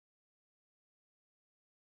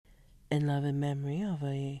In loving memory of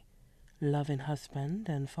a loving husband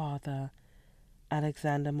and father,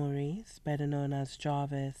 Alexander Maurice, better known as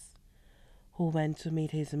Jarvis, who went to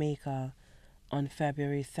meet his maker on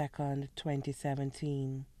February 2nd,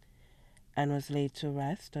 2017, and was laid to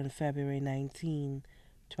rest on February 19,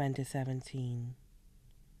 2017.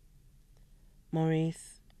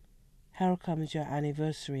 Maurice, here comes your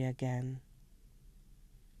anniversary again.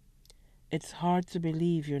 It's hard to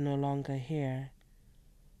believe you're no longer here.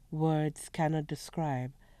 Words cannot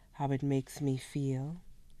describe how it makes me feel.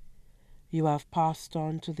 You have passed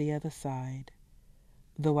on to the other side,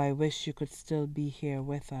 though I wish you could still be here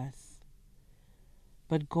with us.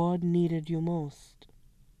 But God needed you most.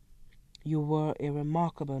 You were a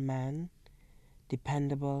remarkable man,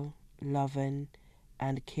 dependable, loving,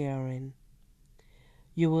 and caring.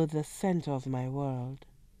 You were the center of my world.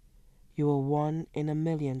 You were one in a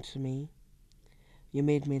million to me. You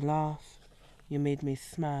made me laugh. You made me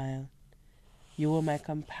smile. You were my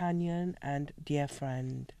companion and dear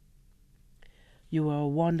friend. You were a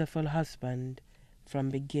wonderful husband from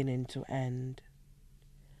beginning to end.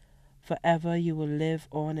 Forever you will live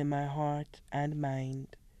on in my heart and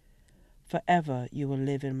mind. Forever you will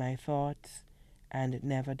live in my thoughts and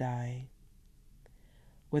never die.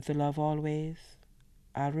 With love always,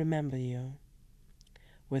 I'll remember you.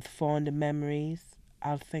 With fond memories,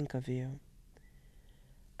 I'll think of you.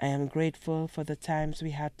 I am grateful for the times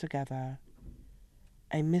we had together.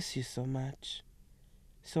 I miss you so much,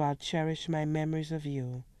 so I'll cherish my memories of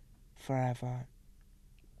you forever.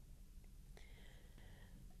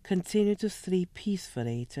 Continue to sleep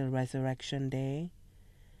peacefully till Resurrection Day,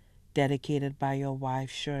 dedicated by your wife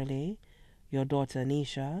Shirley, your daughter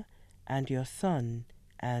Nisha, and your son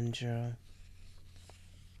Andrew.